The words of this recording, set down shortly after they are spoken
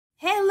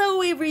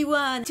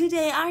everyone!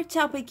 Today our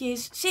topic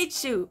is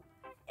Shihtzu.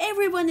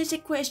 Everyone has a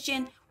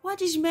question: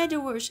 what is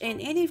Metaverse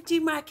and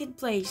NFT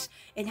marketplace,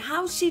 and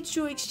how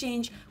Shihtzu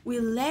exchange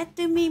will lead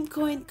the meme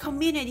coin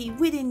community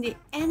within the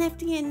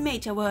NFT and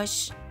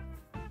Metaverse.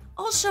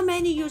 Also,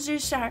 many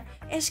users are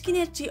asking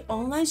at the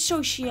online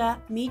social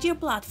media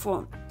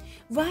platform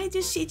why the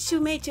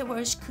Shihtzu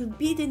Metaverse could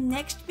be the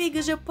next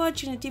biggest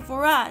opportunity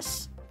for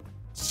us.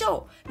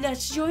 So,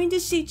 let's join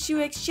the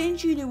Shihtzu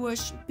Exchange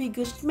Universe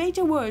biggest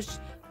Metaverse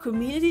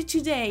community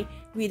today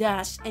with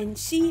us and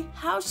see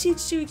how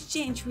Shihtzu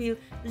Exchange will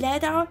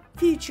lead our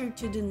future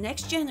to the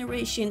next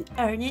generation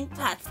earning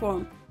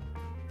platform.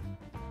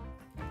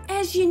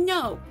 As you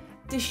know,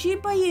 the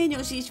Shiba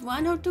Inus is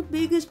one of the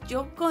biggest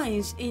joke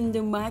coins in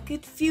the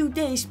market few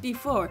days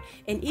before,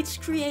 and it's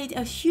created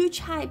a huge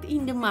hype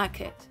in the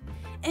market.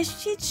 As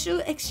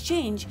Shihtzu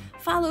Exchange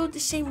followed the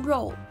same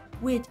role,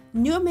 with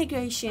new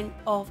migration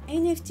of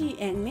NFT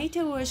and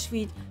Metaverse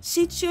with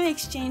Shihtzu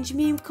Exchange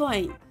meme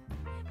coin.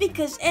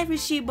 Because every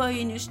Shiba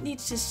Inus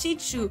needs a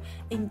Shihtzu,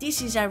 and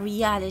this is a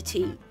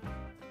reality.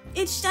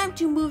 It's time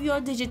to move your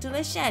digital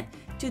asset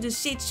to the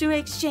Shihtzu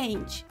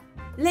Exchange.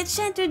 Let's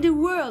enter the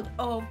world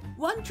of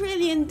 $1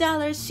 trillion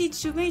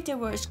Shihtzu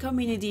Metaverse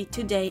community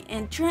today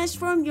and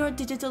transform your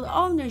digital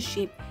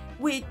ownership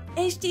with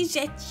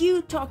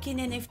STZU token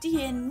NFT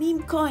and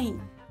meme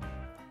coin.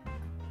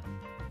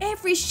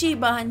 Every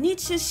Shiba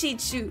needs a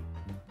Shihtzu.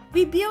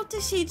 We built the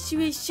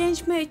Shihtzu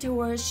Exchange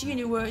Metaverse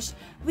universe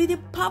with a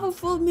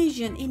powerful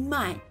mission in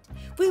mind.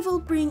 We will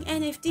bring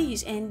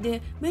NFTs and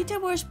the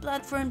Metaverse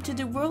platform to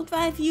the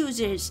worldwide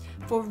users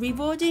for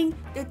rewarding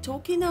the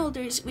token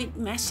holders with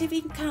massive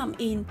income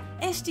in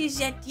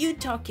STZU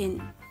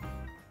token.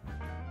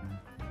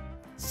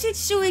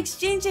 Shihtzu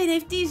Exchange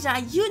NFTs are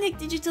unique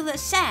digital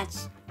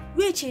assets,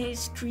 which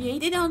is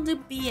created on the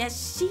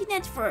BSC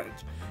network.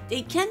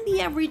 They can be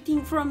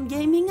everything from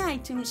gaming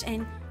items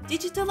and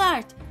digital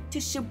art to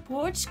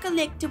sports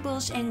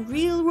collectibles and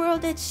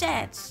real-world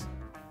assets.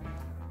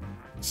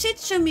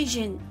 Shihtzu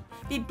mission: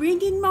 we bring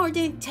in more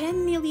than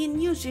 10 million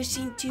users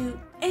into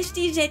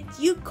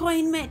STZU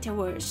Coin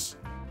Metaverse.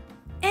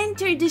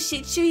 Enter the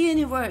Shihtzu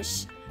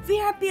universe. We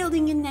are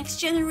building a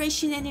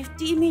next-generation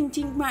NFT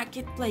minting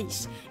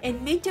marketplace and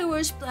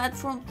Metaverse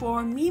platform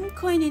for meme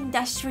coin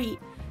industry.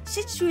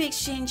 Shihtzu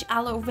Exchange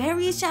allows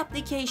various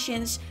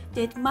applications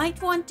that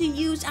might want to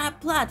use our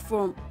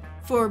platform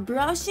for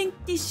browsing,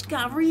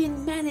 discovery,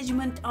 and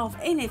management of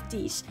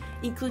NFTs,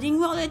 including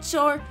wallets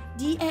or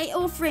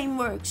DAO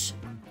frameworks.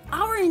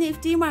 Our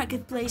NFT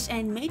marketplace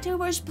and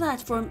Metaverse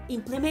platform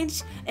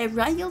implements a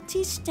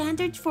royalty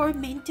standard for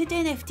minted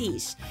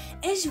NFTs,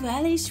 as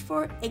well as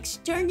for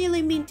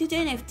externally minted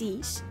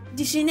NFTs.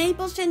 This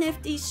enables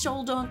NFTs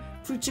sold on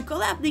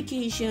protocol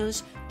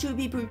applications to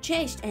be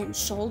purchased and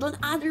sold on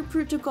other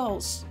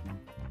protocols.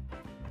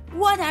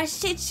 What are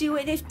Shihtzu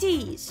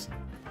NFTs?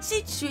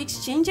 Shihtzu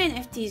Exchange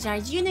NFTs are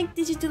unique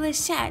digital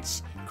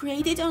assets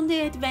created on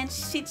the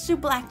advanced Shihtzu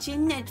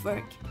blockchain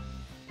network.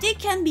 They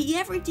can be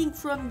everything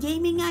from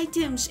gaming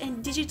items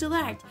and digital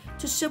art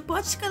to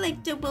sports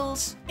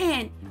collectibles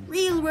and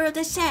real-world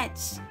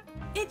assets.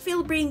 It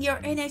will bring your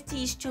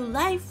NFTs to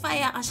life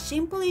via a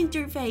simple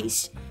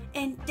interface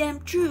and them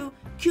through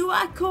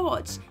QR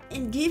codes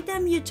and give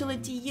them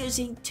utility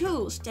using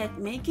tools that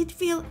make it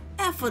feel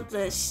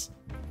effortless.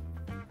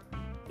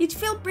 It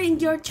will bring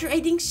your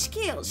trading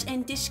skills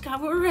and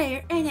discover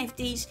rare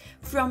NFTs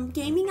from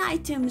gaming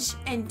items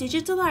and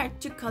digital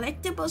art to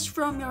collectibles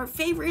from your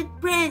favorite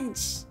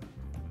brands.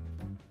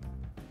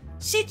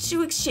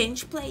 Shihtzu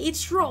Exchange plays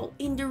its role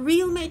in the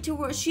real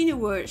Metaverse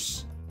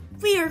universe.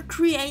 We are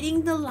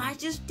creating the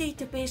largest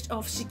database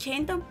of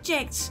scanned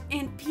objects,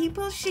 and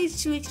People's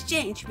Shihtzu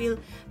Exchange will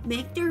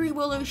make the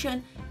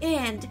revolution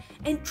and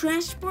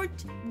transport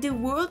the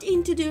world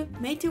into the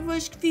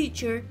Metaverse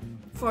future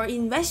for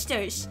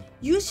investors,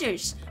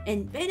 users,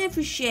 and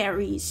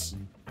beneficiaries.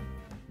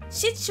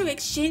 Shihtzu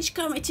Exchange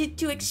committed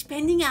to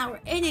expanding our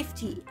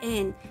NFT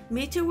and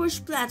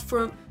Metaverse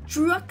platform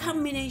through a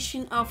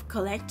combination of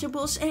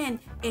collectibles and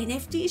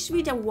NFTs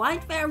with a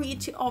wide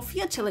variety of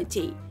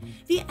utility.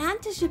 We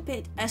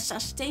anticipate a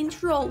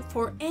sustained role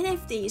for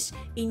NFTs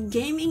in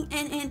gaming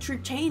and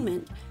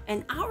entertainment,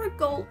 and our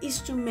goal is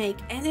to make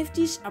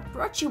NFTs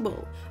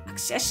approachable,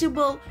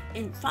 accessible,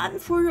 and fun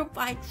for a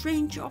wide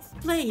range of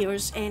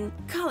players and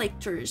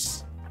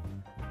collectors.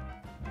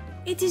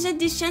 It is a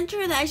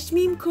decentralized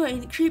meme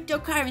coin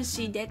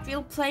cryptocurrency that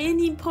will play an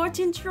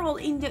important role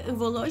in the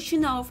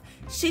evolution of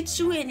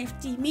Shihtzu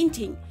NFT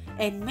minting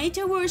and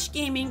Metaverse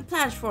gaming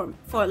platform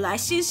for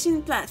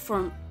licensing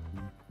platform.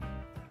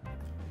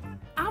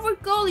 Our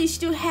goal is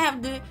to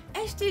have the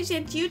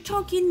STZU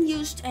token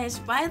used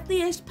as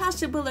widely as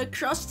possible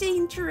across the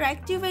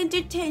interactive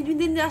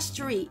entertainment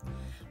industry,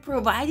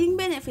 providing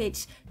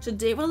benefits to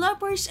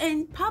developers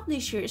and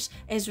publishers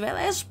as well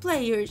as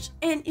players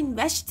and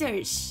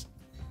investors.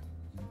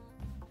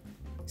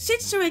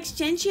 Shihtzu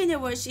Exchange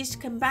Universe is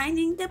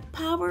combining the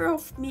power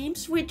of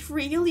memes with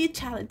real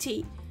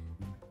utility.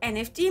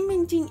 NFT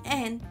minting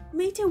and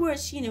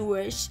Metaverse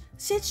universe,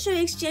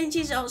 Shihtzu Exchange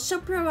is also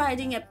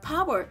providing a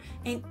power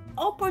and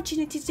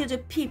opportunity to the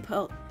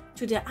people,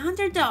 to the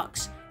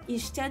underdogs,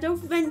 instead of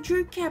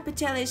venture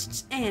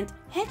capitalists and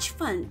hedge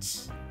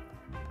funds.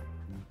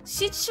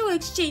 Shihtzu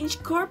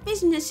Exchange core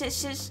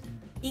businesses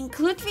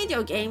include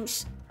video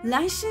games,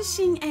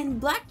 licensing,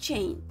 and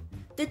blockchain.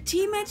 The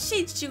team at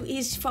Shihtzu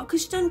is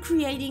focused on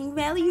creating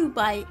value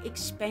by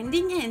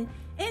expanding and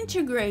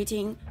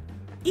integrating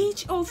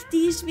each of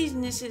these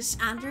businesses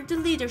under the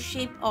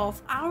leadership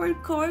of our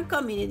core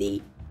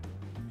community.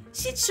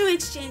 Shihtzu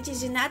Exchange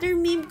is another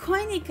meme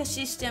coin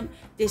ecosystem.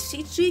 The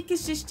Shihtzu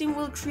ecosystem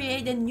will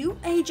create a new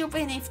age of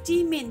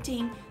NFT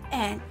minting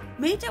and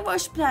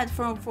Metaverse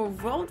platform for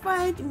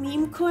worldwide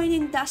meme coin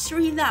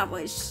industry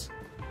lovers.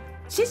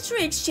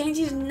 Shihtzu Exchange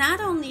is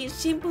not only a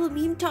simple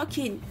meme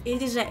token,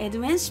 it is an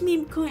advanced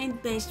meme coin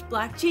based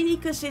blockchain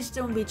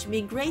ecosystem which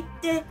migrates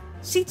the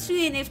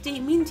Shihtzu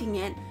NFT minting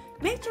and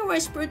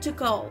Metaverse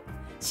protocol.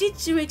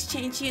 Shihtzu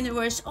Exchange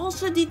universe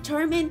also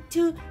determined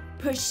to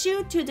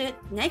pursue to the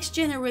next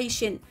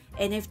generation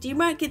NFT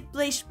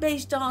marketplace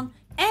based on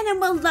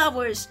animal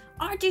lovers,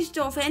 artists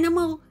of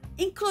animal,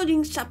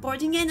 including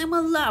supporting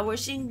animal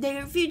lovers in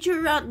their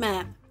future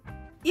roadmap.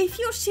 If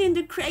you've seen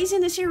the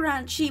craziness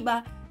around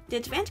Shiba,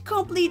 that went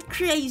complete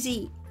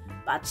crazy.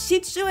 But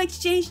Shihtzu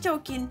Exchange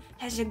token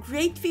has a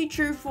great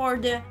future for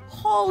the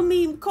whole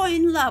meme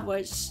coin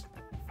lovers.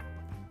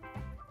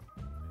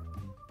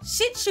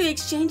 Shihtzu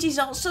Exchange is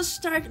also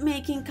start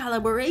making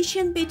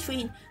collaboration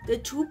between the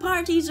two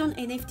parties on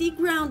NFT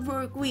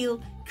groundwork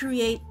will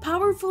create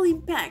powerful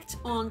impact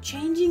on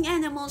changing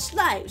animals'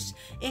 lives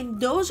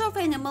and those of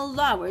animal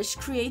lovers,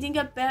 creating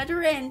a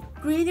better and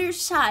greener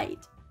side.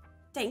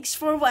 Thanks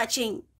for watching.